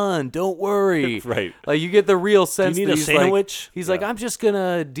sun. Don't worry. Right. Like, you get the real sense Do you that need a sandwich? He's like, I'm just going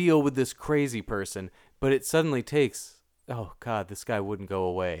to deal with this crazy person. But it suddenly takes, oh, God, this guy wouldn't go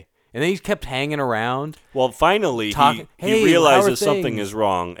away. And then he kept hanging around. Well, finally, he realizes something is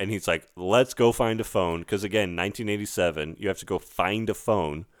wrong, and he's like, let's go find a phone. Because, again, 1987, you have to go find a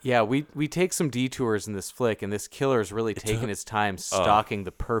phone. Yeah, we take some detours in this flick, and this killer's really taking his time stalking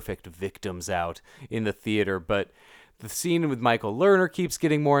the perfect victims out in the theater. But the scene with Michael Lerner keeps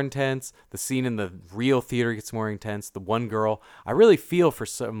getting more intense. The scene in the real theater gets more intense. The one girl, I really feel for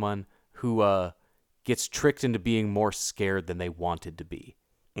someone who gets tricked into being more scared than they wanted to be.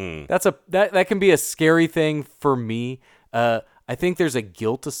 That can be a scary thing for me. I think there's a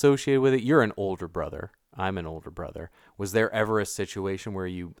guilt associated with it. You're an older brother. I'm an older brother. Was there ever a situation where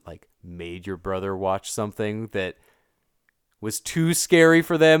you like made your brother watch something that was too scary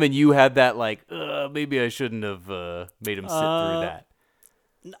for them, and you had that like, maybe I shouldn't have made him sit through that?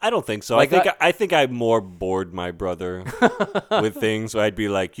 I don't think so. Like I think I more bored my brother with things. So I'd be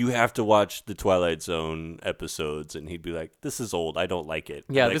like, you have to watch the Twilight Zone episodes, and he'd be like, this is old. I don't like it.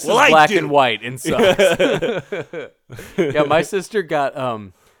 Yeah, like, this is black and white and sucks. Yeah, my sister got.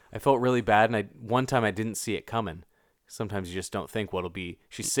 I felt really bad, and one time I didn't see it coming. Sometimes you just don't think what'll be.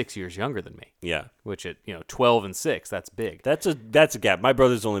 She's 6 years younger than me. Yeah, which at 12 and 6, that's big. That's a gap. My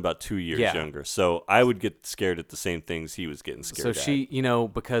brother's only about 2 years younger, so I would get scared at the same things he was getting scared. So she,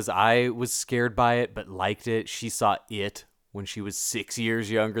 because I was scared by it but liked it, she saw it when she was 6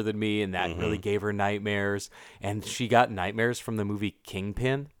 years younger than me, and that really gave her nightmares. And she got nightmares from the movie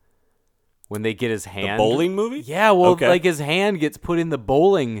Kingpin. When they get his hand, the bowling movie. Yeah, well, like his hand gets put in the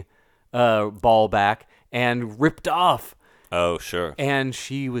bowling ball back and ripped off. Oh, sure. And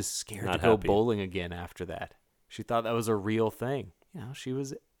she was scared to go bowling again after that. She thought that was a real thing. She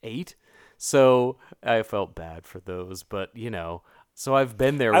was 8. So I felt bad for those, but so I've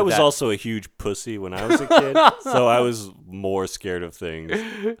been there. I was also a huge pussy when I was a kid, so I was more scared of things.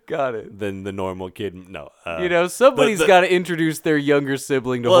 Got it. Than the normal kid. No. Somebody's got to introduce their younger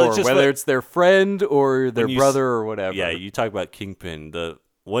sibling to horror, whether it's their friend or their brother or whatever. Yeah, you talk about Kingpin. The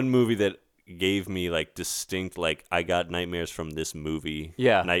one movie that gave me like distinct, like I got nightmares from this movie.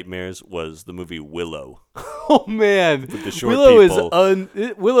 Yeah. Nightmares was the movie Willow. Oh man, the short Willow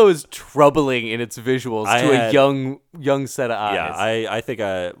people. Willow is troubling in its visuals a young set of eyes. Yeah, I think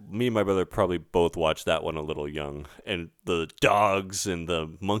me and my brother probably both watched that one a little young, and the dogs and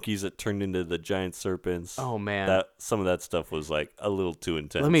the monkeys that turned into the giant serpents. Oh man, some of that stuff was like a little too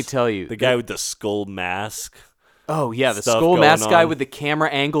intense. Let me tell you, the guy with the skull mask. Oh yeah, the skull mask guy with the camera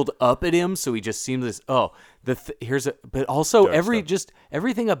angled up at him, so he just seemed this. Oh, but also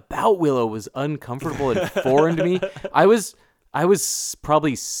everything about Willow was uncomfortable and foreign to me. I was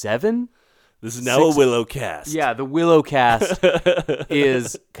probably 7. This is now a Willow cast. Yeah, the Willow cast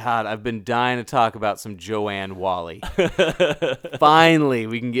is God. I've been dying to talk about some Joanne Wally. Finally,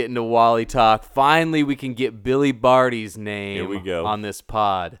 we can get into Wally talk. Finally, we can get Billy Barty's name Here we go. on this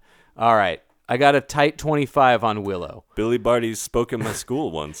pod. All right. I got a tight 25 on Willow. Billy Barty spoke in my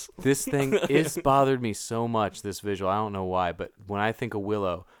school once. This thing, it's bothered me so much, this visual. I don't know why, but when I think of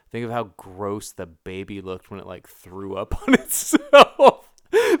Willow, think of how gross the baby looked when it, like, threw up on itself.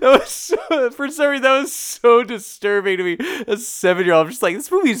 For some reason, that was so disturbing to me as a 7-year-old. I'm just like, this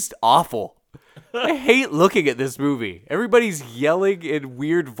movie's awful. I hate looking at this movie. Everybody's yelling in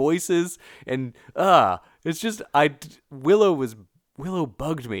weird voices, and, it's just, Willow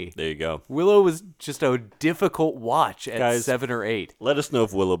bugged me. There you go. Willow was just a difficult watch at Guys, 7 or 8. Let us know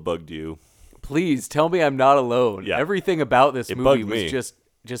if Willow bugged you. Please tell me I'm not alone. Yeah. Everything about this movie bugged was me.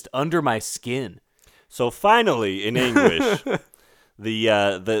 just under my skin. So finally, in English,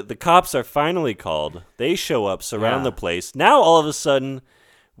 the cops are finally called. They show up, surround the place. Now all of a sudden,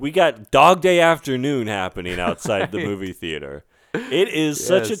 we got Dog Day Afternoon happening outside the movie theater. It is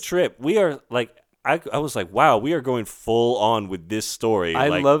such a trip. We are like. I was like, wow, we are going full on with this story.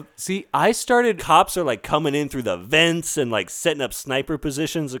 I started... Cops are like coming in through the vents and like setting up sniper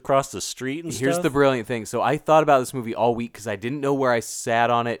positions across the street and stuff. Here's the brilliant thing. So I thought about this movie all week because I didn't know where I sat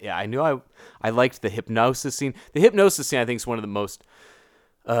on it. Yeah, I knew I liked the hypnosis scene. The hypnosis scene, I think, is one of the most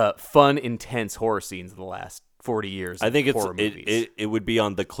fun, intense horror scenes of the last 40 years. I think it would be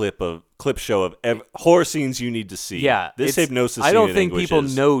on the clip show of horror scenes you need to see. Yeah, this hypnosis scene I don't in think English people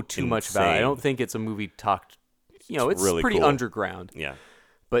is know too much about it. insane. I don't think it's a movie talked. It's really pretty cool. underground. Yeah,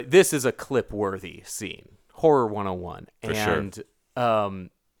 but this is a clip-worthy scene, horror 101, For and sure.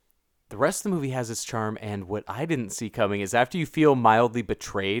 The rest of the movie has its charm. And what I didn't see coming is after you feel mildly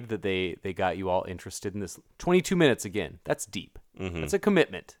betrayed that they got you all interested in this. 22 minutes again. That's deep. Mm-hmm. That's a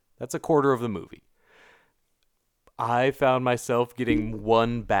commitment. That's a quarter of the movie. I found myself getting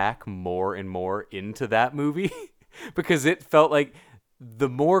won back more and more into that movie because it felt like the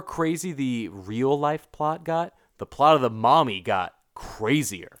more crazy the real life plot got, the plot of the mommy got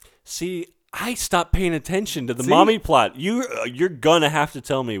crazier. See, I stopped paying attention to the mommy plot. You're gonna have to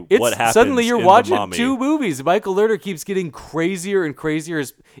tell me what happens. Suddenly you're in watching the mommy. 2 movies. Michael Lerner keeps getting crazier and crazier.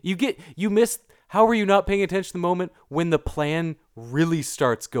 You miss. How were you not paying attention to the moment when the plan really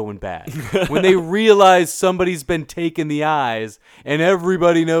starts going bad? When they realize somebody's been taking the eyes, and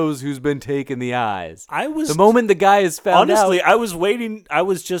everybody knows who's been taking the eyes. The moment the guy is found out. Honestly, I was waiting. I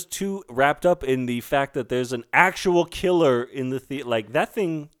was just too wrapped up in the fact that there's an actual killer in the theater. Like, that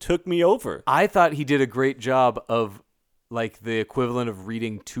thing took me over. I thought he did a great job of, like, the equivalent of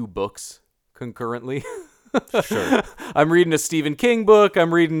reading 2 books concurrently. Sure. I'm reading a Stephen King book.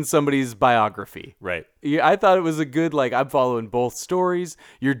 I'm reading somebody's biography. Right. Yeah, I thought it was a good, like, I'm following both stories.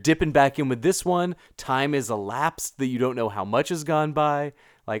 You're dipping back in with this one. Time is elapsed that you don't know how much has gone by.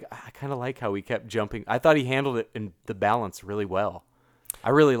 Like, I kind of like how he kept jumping. I thought he handled it in the balance really well. I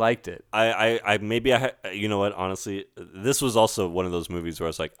really liked it. You know what? Honestly, this was also one of those movies where I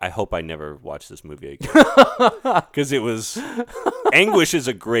was like, I hope I never watch this movie again. Because it was, Anguish is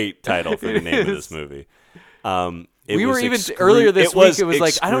a great title for the name of this movie. Earlier this week, it was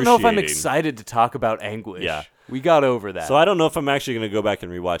like, I don't know if I'm excited to talk about Anguish. Yeah. We got over that. So I don't know if I'm actually going to go back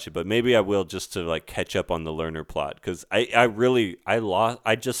and rewatch it, but maybe I will just to like catch up on the Lerner plot because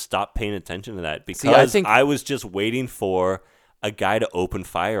I just stopped paying attention to that because I was just waiting for a guy to open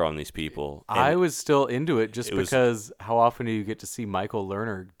fire on these people. I was still into it because how often do you get to see Michael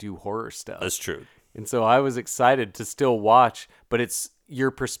Lerner do horror stuff? That's true. And so I was excited to still watch, but your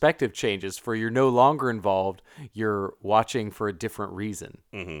perspective changes for you're no longer involved. You're watching for a different reason.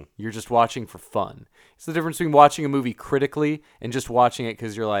 Mm-hmm. You're just watching for fun. It's the difference between watching a movie critically and just watching it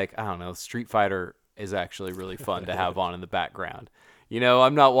because you're like, I don't know, Street Fighter is actually really fun to have on in the background.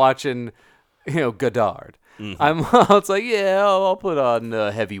 I'm not watching, Godard. Mm-hmm. It's like, yeah, I'll put on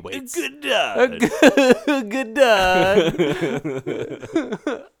heavyweights. Godard. Godard.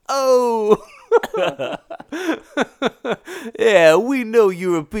 Oh. Yeah, we know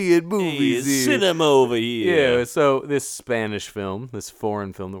European movies. Cinema over here. Yeah, so this Spanish film, this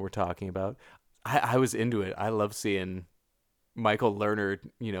foreign film that we're talking about, I was into it. I love seeing Michael Lerner,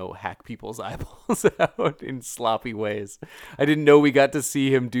 hack people's eyeballs out in sloppy ways. I didn't know we got to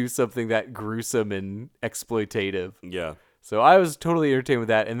see him do something that gruesome and exploitative. Yeah. So I was totally entertained with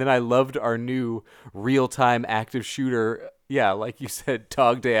that. And then I loved our new real-time active shooter, like you said,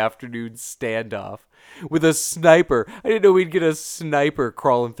 Dog Day Afternoon standoff with a sniper. I didn't know we'd get a sniper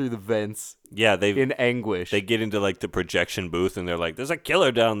crawling through the vents. Yeah, in anguish. They get into like the projection booth and they're like, "There's a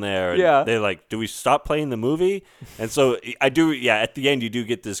killer down there." And yeah, they're like, "Do we stop playing the movie?" And so I do. Yeah, at the end you do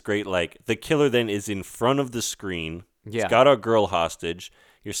get this great the killer then is in front of the screen. Yeah, he's got our girl hostage.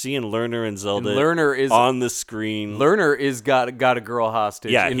 You're seeing Lerner and Zelda. And Lerner is on the screen. Lerner is got a girl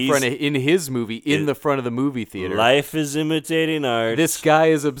hostage. Yeah, in his movie in the front of the movie theater. Life is imitating art. This guy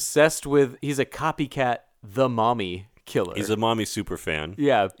is obsessed with. He's a copycat. The mommy killer. He's a mommy super fan.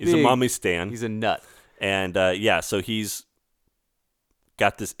 Yeah, he's a mommy stan. He's a nut. And so he's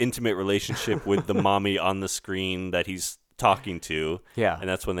got this intimate relationship with the mommy on the screen that he's talking to. Yeah, and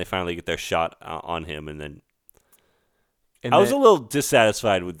that's when they finally get their shot on him. And then I was a little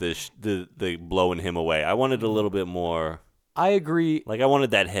dissatisfied with the blowing him away. I wanted a little bit more. I agree. I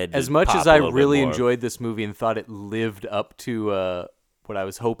wanted that head. As much as I really enjoyed this movie and thought it lived up to what I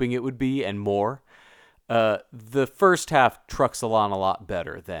was hoping it would be and more. The first half trucks along a lot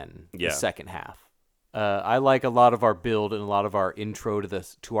better than the second half. I like a lot of our build and a lot of our intro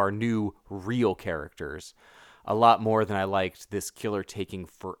to our new real characters a lot more than I liked this killer taking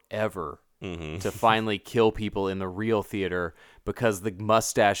forever to finally kill people in the real theater because the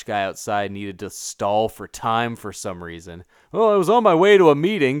mustache guy outside needed to stall for time for some reason. Well, I was on my way to a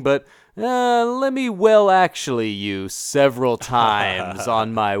meeting, but let me actually you several times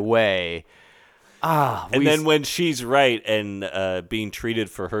on my way. And then when she's right and being treated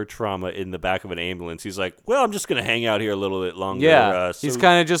for her trauma in the back of an ambulance, he's like, well, I'm just going to hang out here a little bit longer. Yeah, he's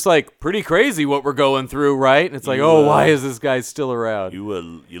kind of just like, pretty crazy what we're going through, right? And it's like, why is this guy still around?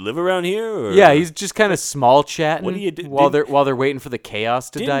 You live around here? Or? Yeah, he's just kind of small chatting what do you do? while they're waiting for the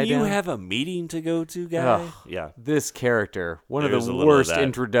chaos to die down. Didn't you have a meeting to go to, guy? Yeah. This character, one of the worst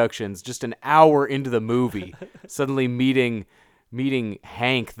introductions, just an hour into the movie, suddenly meeting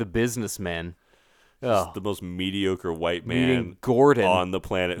Hank, the businessman. The most mediocre white man Gordon on the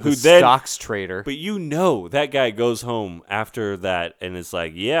planet. The stocks trader. But that guy goes home after that and is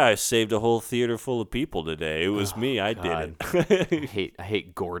like, yeah, I saved a whole theater full of people today. It was me. I did it. I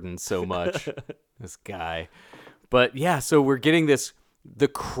hate Gordon so much. This guy. But yeah, so we're getting this. The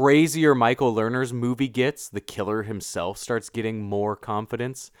crazier Michael Lerner's movie gets, the killer himself starts getting more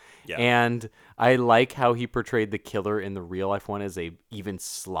confidence. Yeah. And I like how he portrayed the killer in the real life one as a even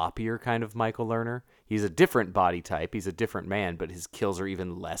sloppier kind of Michael Lerner. He's a different body type. He's a different man, but his kills are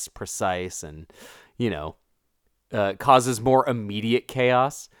even less precise and, causes more immediate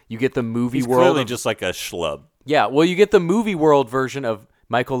chaos. You get the movie world. He's clearly just like a schlub. Yeah, well, you get the movie world version of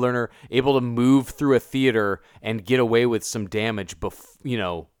Michael Lerner able to move through a theater and get away with some damage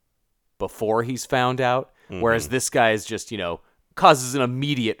before he's found out. Whereas this guy is just, causes an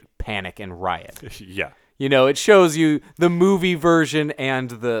immediate panic and riot. Yeah. It shows you the movie version and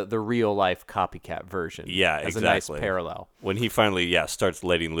the real life copycat version. Yeah, as exactly. A nice parallel. When he finally, starts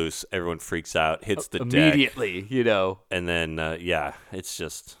letting loose, everyone freaks out, hits the immediately, deck. And then, it's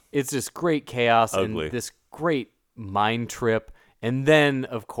just... It's just great chaos ugly. And this great mind trip. And then,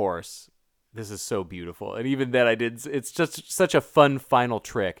 of course, this is so beautiful. And even then it's just such a fun final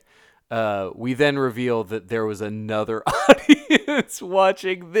trick. We then reveal that there was another audience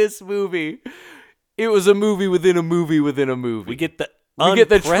watching this movie. It was a movie within a movie within a movie. We get the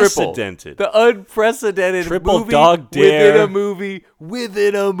unprecedented. The unprecedented triple movie dog dare. Within a movie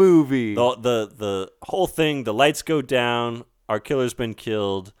within a movie. The whole thing, the lights go down, our killer's been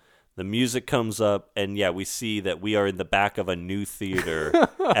killed. The music comes up, and we see that we are in the back of a new theater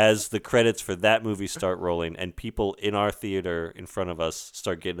as the credits for that movie start rolling, and people in our theater in front of us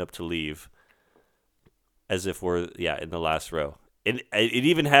start getting up to leave as if we're, in the last row. It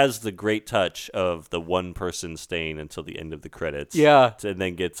even has the great touch of the one person staying until the end of the credits. Yeah. And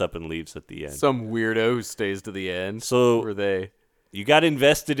then gets up and leaves at the end. Some weirdo who stays to the end. So were they... You got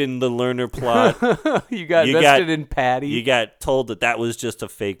invested in the Lerner plot. you got invested in Patty. You got told that was just a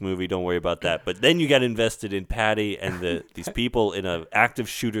fake movie. Don't worry about that. But then you got invested in Patty and these people in an active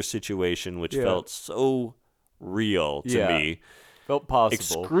shooter situation, which felt so real to me. Felt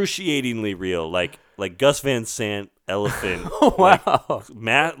possible. Excruciatingly real. Like Gus Van Sant, Elephant. Oh, wow.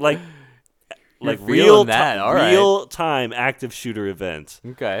 real time active shooter event.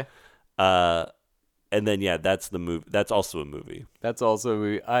 Okay. And then that's the movie. That's also a movie. That's also a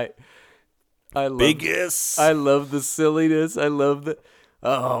movie. I love Biggest. I love the silliness. I love the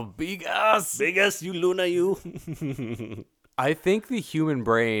Oh, Bigas! Bigas, you Luna, you. I think the human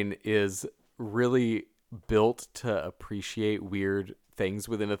brain is really built to appreciate weird things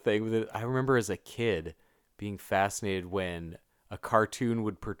within a thing. I remember as a kid being fascinated when a cartoon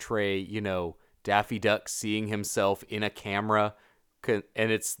would portray, Daffy Duck seeing himself in a camera,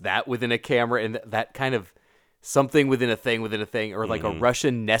 and it's that within a camera, and that kind of something within a thing, or like a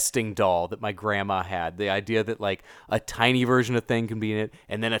Russian nesting doll that my grandma had. The idea that like a tiny version of thing can be in it,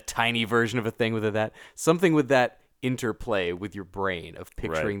 and then a tiny version of a thing within that. Something with that interplay with your brain of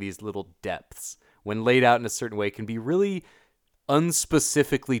picturing these little depths, when laid out in a certain way, can be really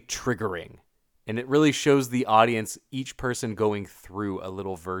unspecifically triggering. And it really shows the audience, each person going through a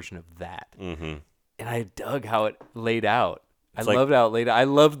little version of that. Mm-hmm. And I dug how it laid out. I loved how it laid out. I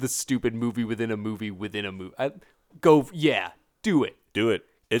loved the stupid movie within a movie within a movie. Do it. Do it.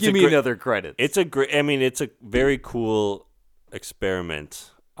 Give me another credit. It's a very cool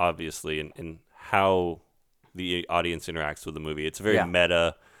experiment, obviously, in how the audience interacts with the movie. It's very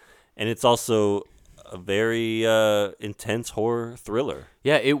meta, and it's also a very intense horror thriller.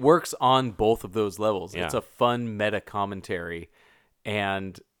 Yeah, it works on both of those levels. Yeah. It's a fun meta commentary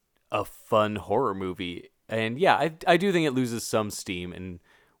and a fun horror movie. And yeah, I do think it loses some steam. And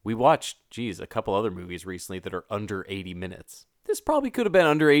we watched, a couple other movies recently that are under 80 minutes. This probably could have been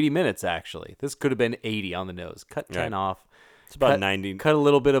under 80 minutes, actually. This could have been 80 on the nose. Cut 10 off. It's about 90. Cut a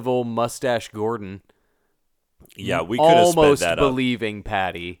little bit of old Mustache Gordon. Yeah, we could have sped that up. Almost believing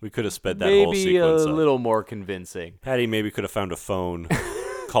Patty. We could have sped that whole sequence up. Maybe a little more convincing. Patty maybe could have found a phone,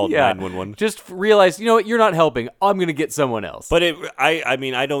 called 911. Just realized, you know what, you're not helping. I'm going to get someone else. But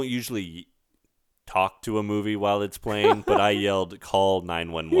I don't usually talk to a movie while it's playing, but I yelled, call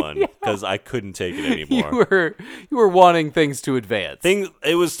 911, because I couldn't take it anymore. You were wanting things to advance.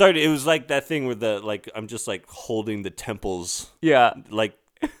 It was like that thing where I'm just like holding the temples. Yeah. Like,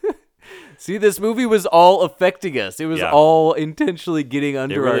 see, this movie was all affecting us. It was all intentionally getting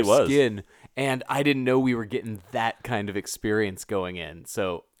under our skin. And I didn't know we were getting that kind of experience going in.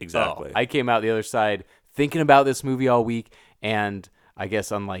 So exactly. I came out the other side thinking about this movie all week, and I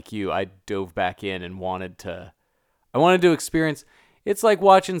guess unlike you, I dove back in and wanted to experience. It's like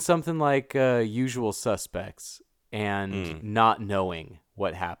watching something like Usual Suspects and not knowing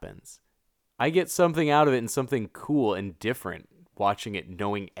what happens. I get something out of it, and something cool and different watching it,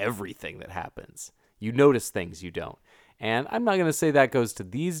 knowing everything that happens. You notice things you don't. And I'm not going to say that goes to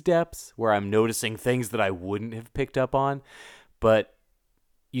these depths where I'm noticing things that I wouldn't have picked up on, but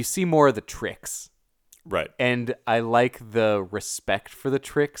you see more of the tricks. Right. And I like the respect for the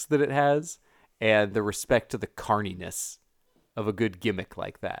tricks that it has, and the respect to the carniness of a good gimmick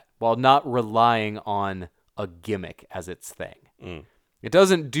like that, while not relying on a gimmick as its thing. It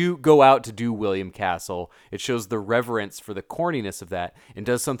doesn't go out to do William Castle. It shows the reverence for the corniness of that and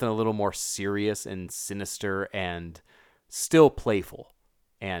does something a little more serious and sinister and still playful.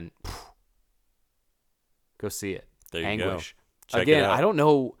 And go see it. There you Anguish. Go. Check Again, it out. I don't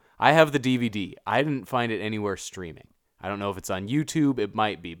know. I have the DVD. I didn't find it anywhere streaming. I don't know if it's on YouTube. It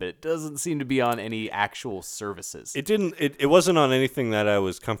might be, but it doesn't seem to be on any actual services. It wasn't on anything that I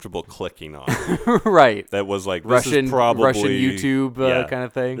was comfortable clicking on. Right. That was like Russian Russian YouTube kind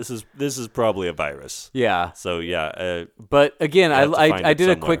of thing. This is probably a virus. Yeah. So yeah. But again, I did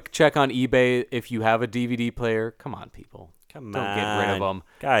a somewhere. quick check on eBay. If you have a DVD player, come on, people, don't get rid of them,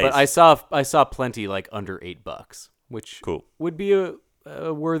 guys. But I saw plenty like under $8, which would be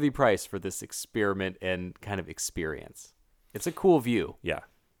a worthy price for this experiment and kind of experience. It's a cool view. Yeah.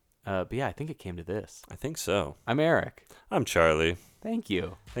 But yeah, I think it came to this. I think so. I'm Eric. I'm Charlie. Thank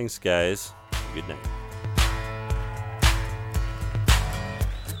you. Thanks, guys. Good night.